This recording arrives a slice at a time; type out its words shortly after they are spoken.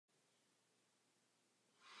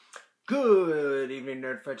Good evening,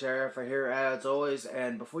 Nerd Photographer here as always,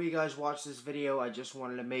 and before you guys watch this video, I just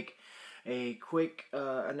wanted to make a quick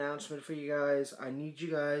announcement for you guys. I need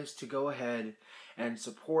you guys to go ahead and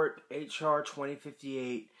support HR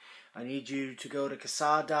 2058. I need you to go to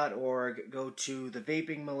CASAD.org, go to the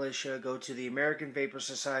Vaping Militia, go to the American Vapor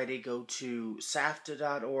Society, go to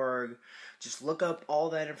SAFTA.org. Just look up all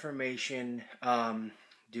that information.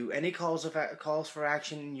 Do any calls for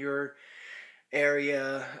action in your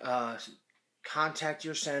area. Contact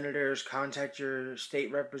your senators, contact your state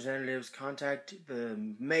representatives, contact the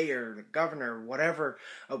mayor, the governor, whatever,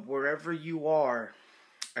 wherever you are,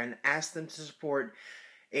 and ask them to support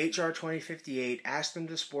HR 2058. Ask them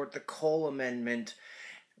to support the Cole Amendment,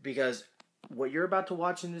 because what you're about to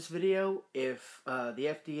watch in this video, if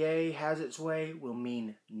the FDA has its way, will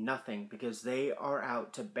mean nothing, because they are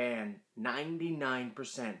out to ban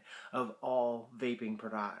 99% of all vaping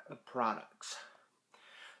products.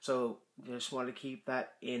 So, just want to keep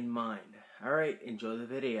that in mind. Alright, enjoy the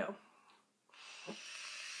video.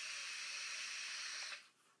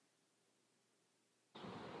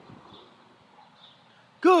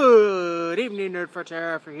 Good evening, Nerd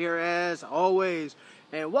Photographer here as always,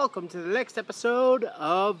 and welcome to the next episode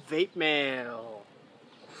of Vape Mail.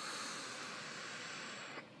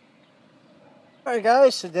 Alright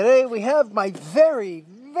guys, so today we have my very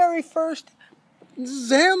first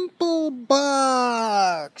sample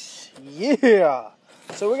box. Yeah.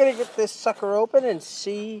 So we're going to get this sucker open and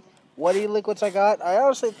see what e-liquids I got. I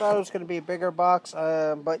honestly thought it was going to be a bigger box,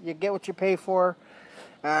 but you get what you pay for.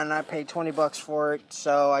 And I paid 20 bucks for it,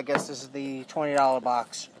 so I guess this is the $20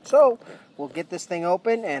 box. So, we'll get this thing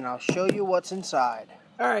open and I'll show you what's inside.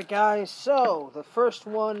 Alright guys, so the first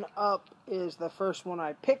one up is the first one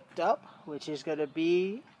I picked up, which is going to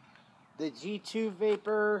be the G2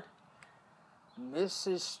 Vapor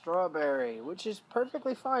Mrs. Strawberry, which is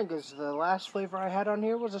perfectly fine because the last flavor I had on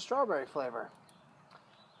here was a strawberry flavor.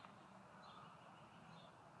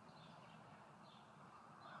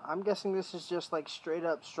 I'm guessing this is just like straight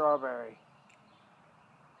up strawberry.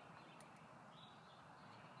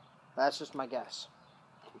 That's just my guess.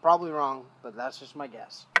 I'm probably wrong, but that's just my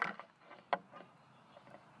guess.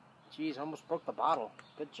 Jeez, I almost broke the bottle.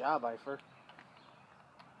 Good job, Eifert.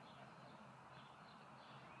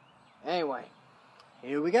 Anyway,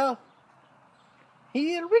 here we go.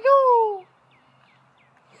 Here we go.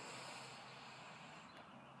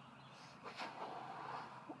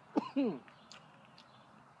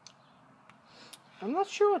 I'm not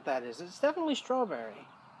sure what that is. It's definitely strawberry.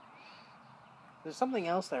 There's something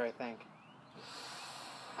else there, I think.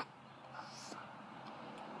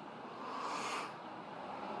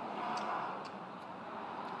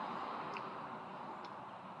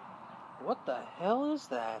 What the hell is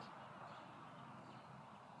that?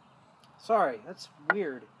 Sorry, that's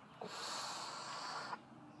weird.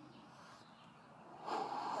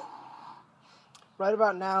 Right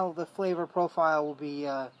about now, the flavor profile will be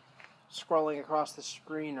scrolling across the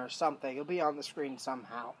screen or something. It'll be on the screen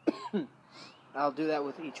somehow. I'll do that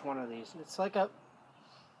with each one of these. It's like a,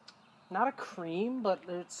 not a cream, but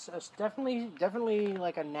it's definitely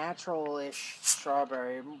like a natural-ish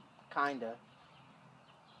strawberry, kinda.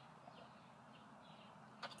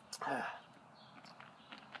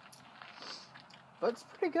 But it's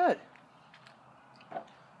pretty good.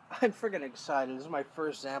 I'm freaking excited. This is my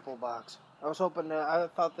first sample box. I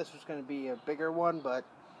thought this was going to be a bigger one, but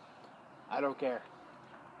I don't care.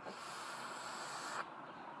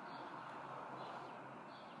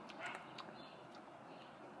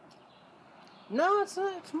 No, it's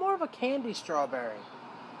not. It's more of a candy strawberry.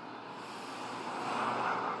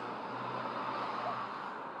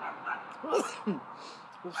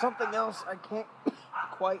 With something else I can't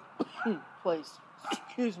quite place.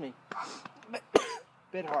 Excuse me.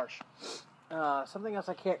 Bit harsh. Something else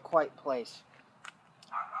I can't quite place.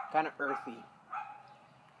 Kind of earthy.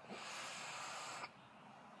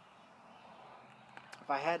 If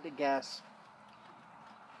I had to guess,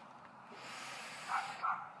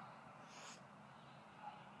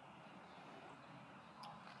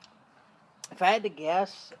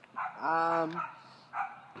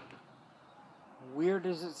 weird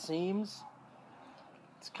as it seems,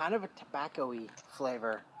 it's kind of a tobacco-y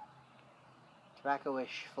flavor.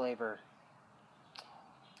 Tobacco-ish flavor.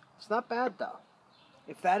 It's not bad though.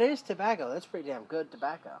 If that is tobacco, that's pretty damn good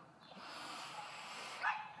tobacco.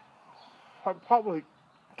 I'm probably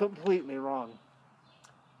completely wrong.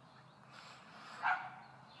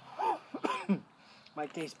 My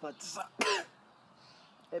taste buds suck.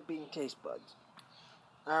 It being taste buds.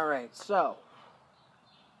 Alright, so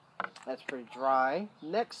that's pretty dry.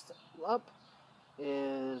 Next up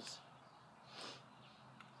is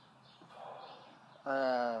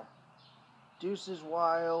Deuces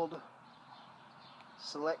Wild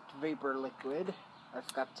Select Vapor Liquid. I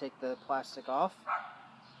forgot to take the plastic off.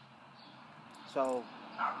 So,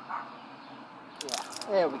 yeah,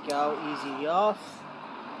 there we go, easy off.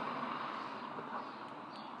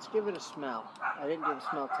 Let's give it a smell. I didn't do the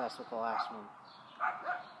smell test with the last one.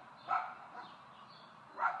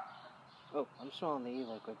 Oh, I'm smelling the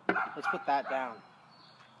e-liquid. Let's put that down.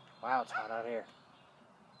 Wow, it's hot out here.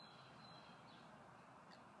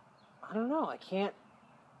 I don't know, I can't...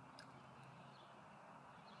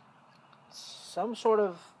 Some sort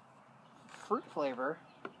of fruit flavor.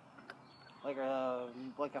 Like a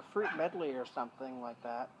fruit medley or something like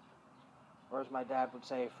that. Or as my dad would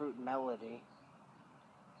say, fruit melody.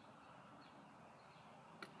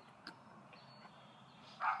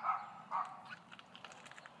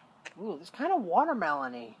 Ooh, this kind of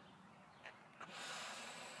watermelon-y.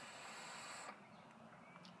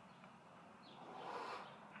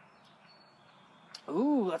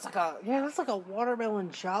 Ooh, that's like a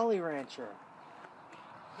watermelon Jolly Rancher.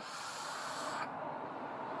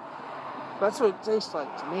 That's what it tastes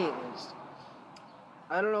like to me, at least.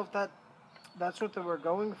 I don't know if that's what they were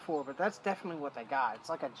going for, but that's definitely what they got. It's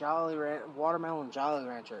like a watermelon Jolly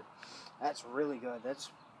Rancher. That's really good. That's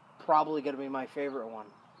probably going to be my favorite one.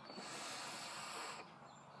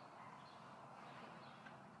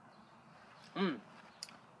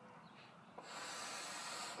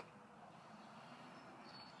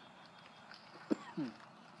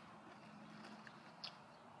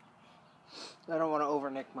 I don't want to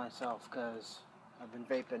overnick myself because I've been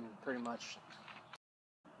vaping pretty much.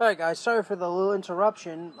 Alright guys, sorry for the little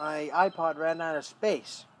interruption. My iPod ran out of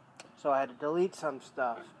space, so I had to delete some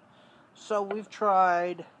stuff. So we've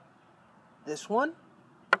tried this one,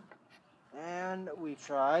 and we've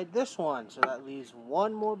tried this one, so that leaves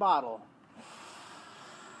one more bottle.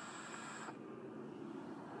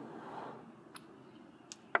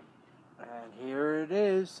 And here it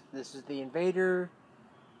is. This is the Invader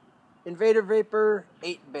Vapor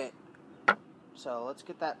 8-bit. So let's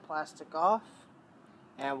get that plastic off,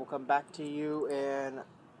 and we'll come back to you in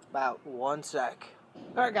about 1 sec.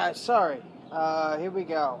 Alright guys, sorry. Here we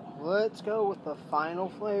go. Let's go with the final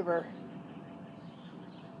flavor.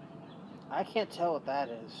 I can't tell what that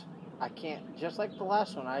is. I can't, just like the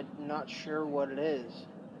last one, I'm not sure what it is.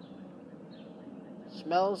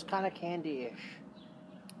 Smells kind of candy-ish.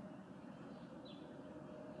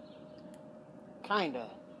 Kinda.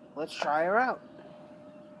 Let's try her out.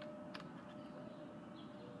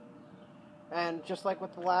 And just like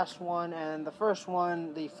with the last one and the first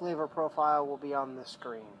one, the flavor profile will be on the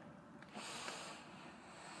screen.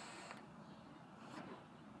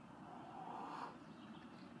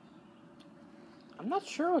 I'm not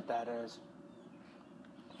sure what that is.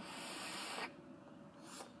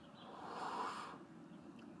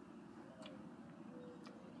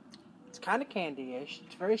 It's kind of candy-ish.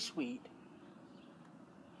 It's very sweet.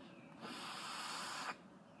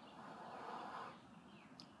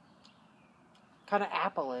 Kind of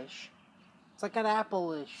apple-ish. It's like an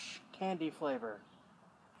apple-ish candy flavor.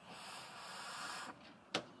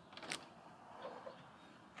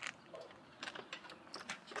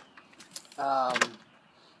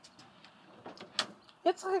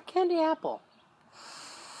 It's like a candy apple.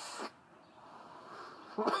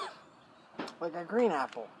 Like a green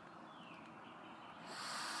apple.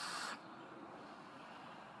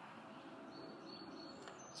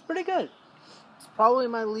 It's pretty good. It's probably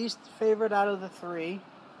my least favorite out of the three,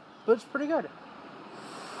 but it's pretty good.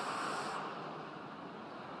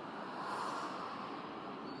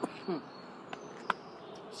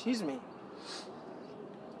 Excuse me.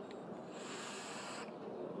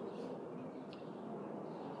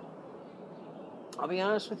 I'll be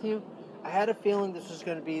honest with you, I had a feeling this was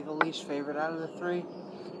going to be the least favorite out of the three,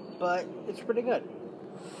 but it's pretty good.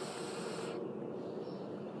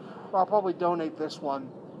 I'll probably donate this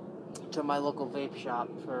one to my local vape shop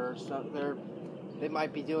for they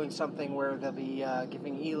might be doing something where they'll be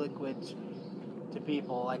giving e-liquids to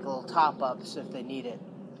people, like little top-ups if they need it.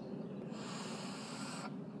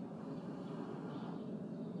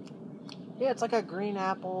 Yeah, it's like a green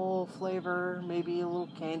apple flavor, maybe a little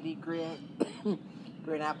candy green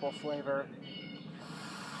apple flavor.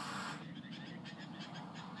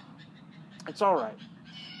 It's alright.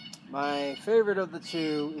 My favorite of the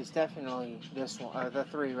two is definitely this one, or the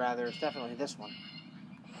three rather, is definitely this one.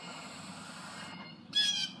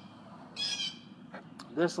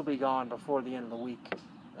 This will be gone before the end of the week,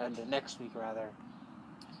 and next week rather.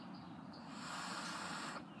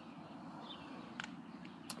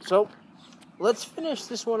 So, let's finish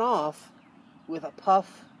this one off with a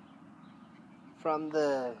puff from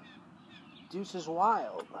the Deuces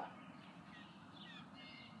Wild.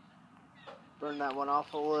 Burn that one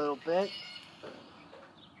off a little bit.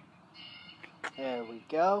 There we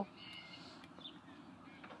go.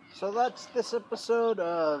 So that's this episode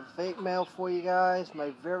of Vape Mail for you guys.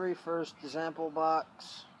 My very first sample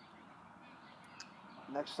box.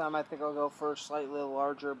 Next time I think I'll go for a slightly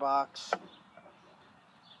larger box.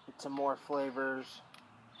 Get some more flavors.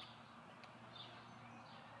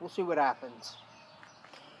 We'll see what happens.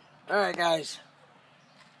 Alright guys.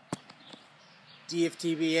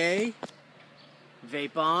 DFTBA.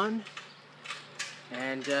 Vape on.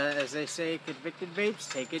 And as they say, convicted vapes,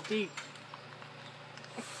 take it deep.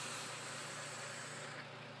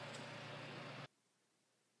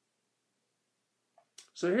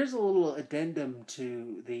 So here's a little addendum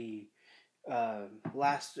to the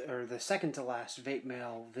the second to last vape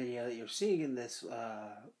mail video that you're seeing in this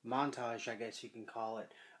montage, I guess you can call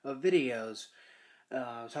it, of videos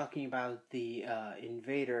talking about the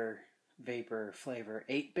Invader Vapor flavor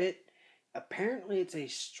 8-bit. Apparently it's a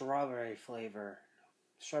strawberry flavor.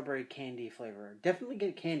 Strawberry candy flavor. Definitely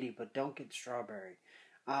get candy, but don't get strawberry.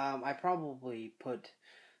 I probably put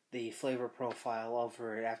the flavor profile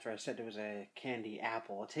over it after I said it was a candy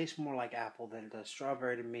apple. It tastes more like apple than it does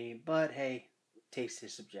strawberry to me, but hey, taste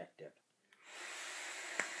is subjective.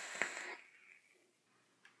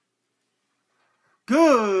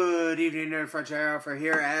 Good evening, Nerd Photographer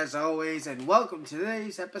here as always, and welcome to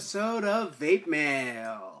today's episode of Vape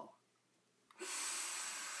Mail.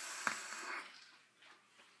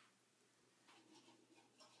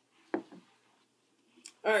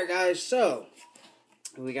 Alright guys, so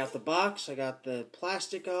we got the box, I got the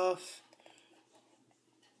plastic off.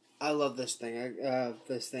 I love this thing. The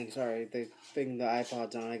thing the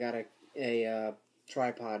iPod's on. I got a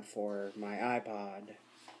tripod for my iPod.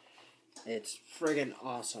 It's friggin'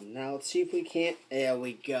 awesome. Now let's see if we can't, there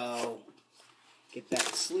we go. Get that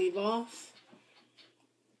sleeve off.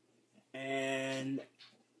 And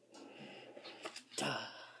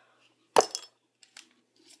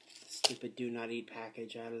stupid do not eat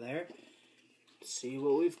package out of there. Let's see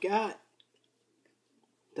what we've got.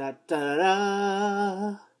 Da da da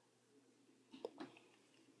da.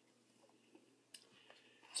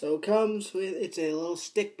 So it comes with, it's a little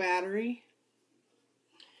stick battery.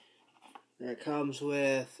 It comes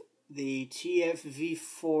with the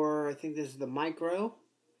TFV4, I think this is the micro.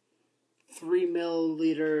 3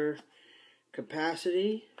 milliliter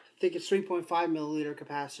capacity. I think it's 3.5 milliliter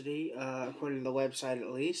capacity, according to the website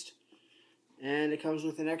at least. And it comes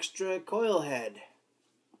with an extra coil head.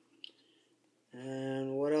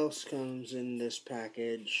 And what else comes in this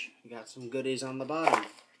package? We got some goodies on the bottom.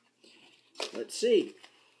 Let's see.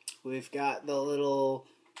 We've got the little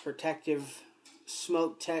protective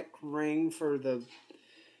smoke tech ring for the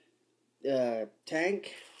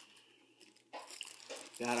tank.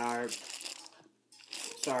 Got our,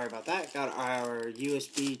 sorry about that, got our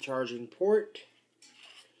USB charging port.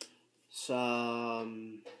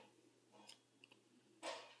 Some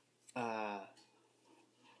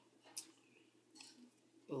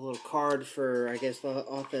a little card for, I guess, the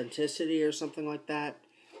authenticity or something like that.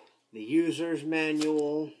 The user's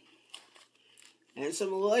manual. And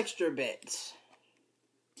some little extra bits.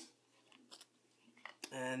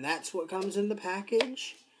 And that's what comes in the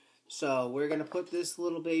package. So we're going to put this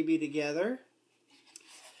little baby together.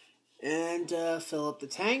 And fill up the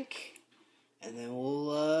tank. And then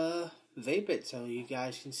we'll vape it so you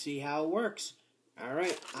guys can see how it works.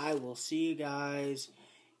 Alright, I will see you guys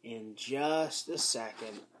in just a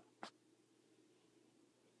second.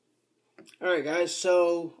 Alright guys,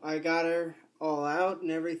 so I got her all out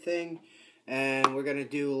and everything, and we're going to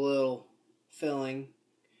do a little filling.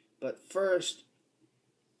 But first,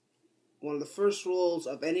 one of the first rules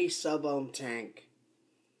of any sub-ohm tank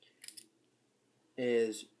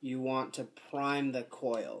is you want to prime the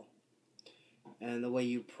coil. And the way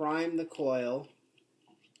you prime the coil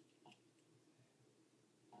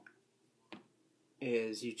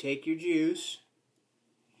is you take your juice,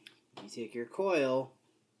 you take your coil,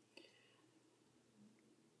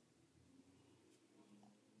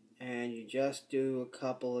 and you just do a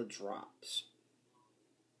couple of drops.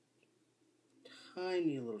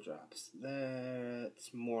 Tiny little drops.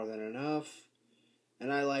 That's more than enough.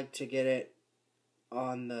 And I like to get it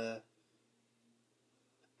on the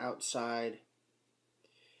outside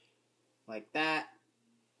like that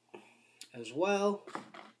as well.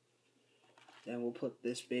 Then we'll put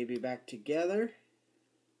this baby back together.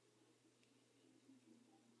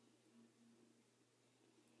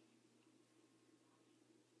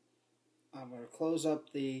 I'm going to close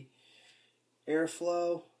up the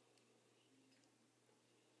airflow.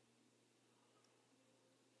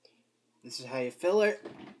 This is how you fill it.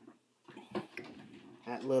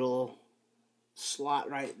 That little slot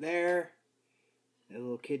right there. A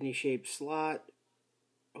little kidney-shaped slot.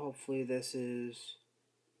 Hopefully this is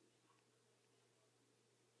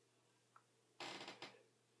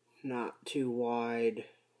not too wide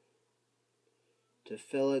to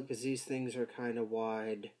fill it, because these things are kind of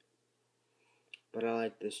wide. But I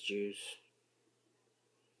like this juice.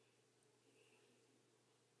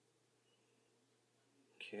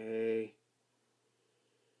 Okay.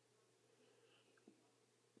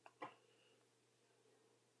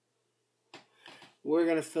 We're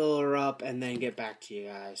going to fill her up and then get back to you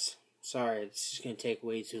guys. Sorry, it's just going to take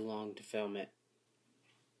way too long to film it.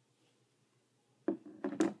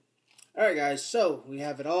 Alright guys, so we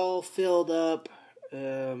have it all filled up.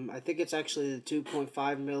 I think it's actually the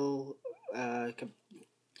 2.5 mil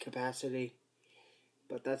capacity,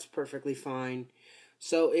 but that's perfectly fine.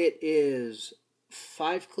 So it is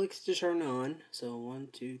 5 clicks to turn on. So 1,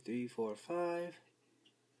 2, 3, 4, 5.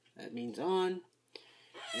 That means on.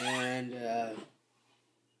 And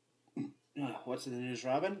what's in the news,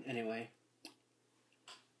 Robin? Anyway,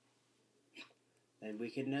 then we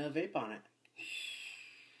can vape on it.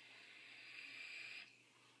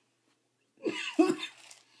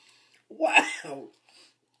 Wow,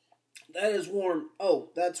 that is warm. Oh,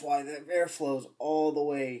 that's why that airflow is all the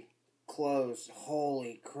way closed.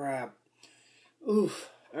 Holy crap.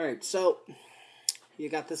 Oof. Alright, so you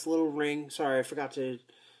got this little ring. Sorry, I forgot to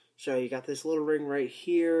show you. You got this little ring right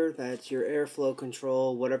here. That's your airflow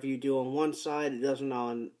control. Whatever you do on one side, it does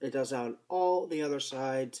on all the other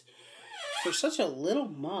sides. For such a little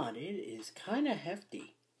mod, it is kind of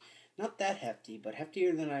hefty. Not that hefty, but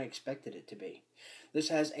heftier than I expected it to be. This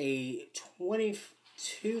has a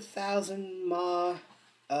 22,000 mAh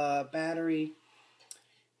battery.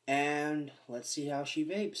 And let's see how she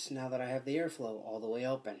vapes now that I have the airflow all the way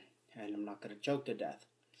open. And I'm not going to choke to death.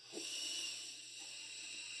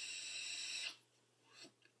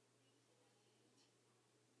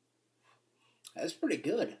 That's pretty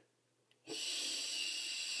good.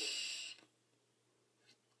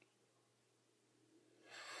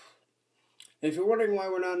 If you're wondering why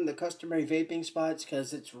we're not in the customary vaping spots,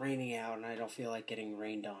 because it's raining out and I don't feel like getting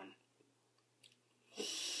rained on.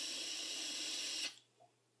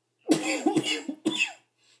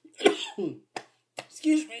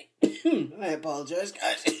 Excuse me. I apologize,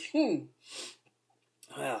 guys.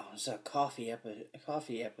 Wow, it's a coffee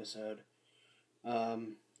episode.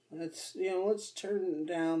 Let's turn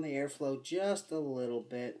down the airflow just a little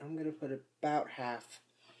bit. I'm gonna put about half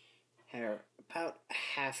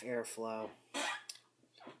airflow.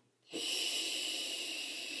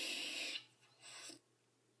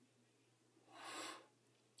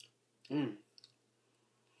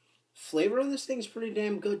 Flavor on this thing's pretty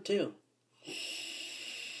damn good too.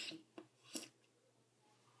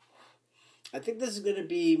 I think this is gonna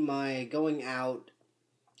be my going out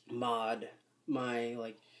mod, my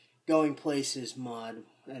going places mod,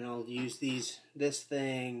 and I'll use this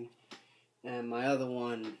thing and my other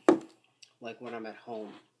one like when I'm at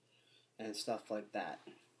home and stuff like that.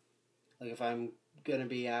 Like if I'm gonna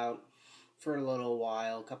be out for a little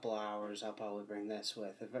while, a couple hours, I'll probably bring this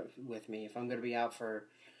with me. If I'm gonna be out for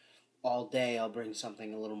all day, I'll bring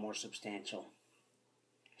something a little more substantial.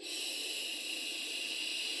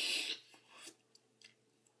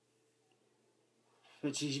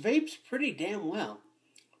 But she vapes pretty damn well.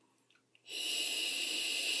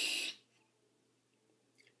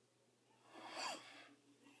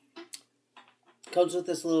 Comes with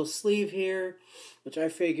this little sleeve here, which I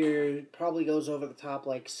figure probably goes over the top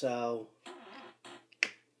like so.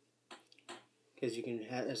 Because you can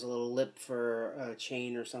have, there's a little lip for a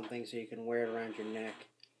chain or something so you can wear it around your neck.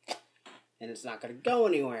 And it's not going to go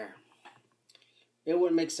anywhere. It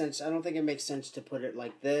wouldn't make sense. I don't think it makes sense to put it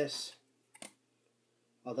like this.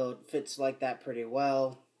 Although it fits like that pretty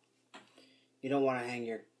well. You don't want to hang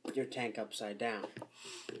your tank upside down.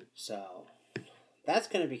 So, that's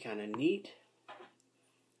going to be kind of neat.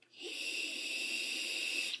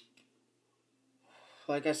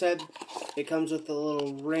 Like I said, it comes with a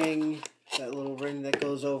little ring. That little ring that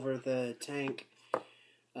goes over the tank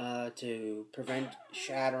to prevent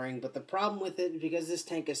shattering. But the problem with it, because this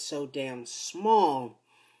tank is so damn small,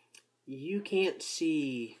 you can't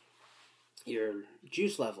see your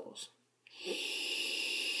juice levels.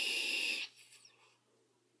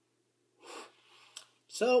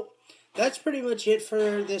 So, that's pretty much it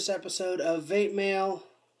for this episode of Vape Mail.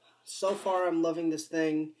 So far, I'm loving this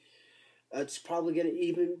thing. It's probably going to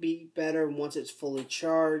even be better once it's fully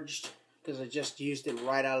charged, because I just used it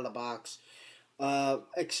right out of the box.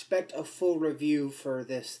 Expect a full review for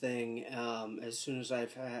this thing as soon as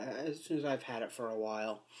I've had it for a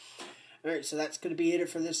while. Alright, so that's going to be it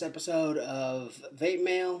for this episode of Vape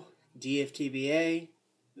Mail, DFTBA,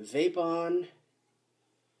 Vape On,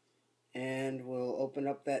 and we'll open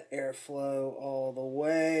up that airflow all the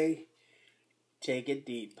way. Take it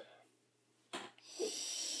deep.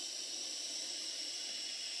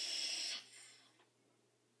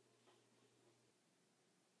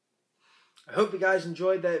 I hope you guys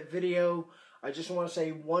enjoyed that video. I just want to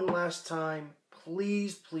say one last time,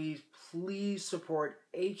 please, please, please support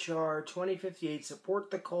HR 2058.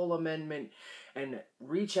 Support the Cole Amendment and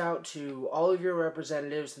reach out to all of your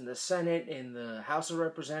representatives in the Senate, in the House of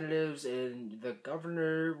Representatives, in the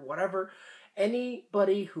governor, whatever.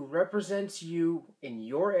 Anybody who represents you in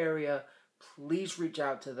your area, please reach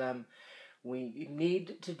out to them. We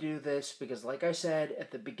need to do this because, like I said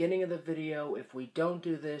at the beginning of the video, if we don't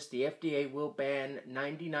do this, the FDA will ban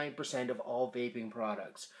 99% of all vaping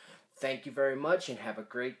products. Thank you very much and have a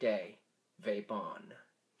great day. Vape on.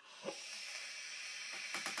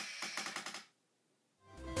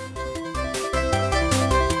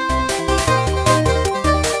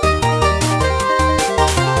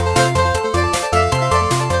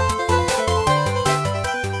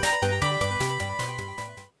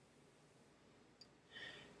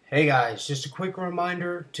 Hey guys, just a quick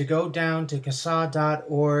reminder to go down to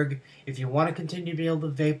CASA.org if you want to continue to be able to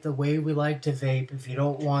vape the way we like to vape, if you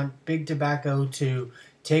don't want big tobacco to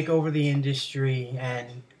take over the industry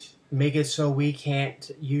and make it so we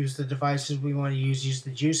can't use the devices we want to use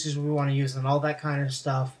the juices we want to use, and all that kind of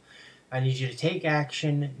stuff. I need you to take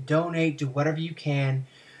action, donate, do whatever you can.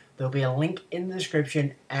 There'll be a link in the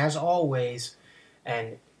description, as always,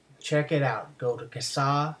 and check it out. Go to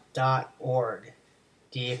CASA.org.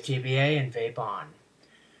 DFTBA and Vape On.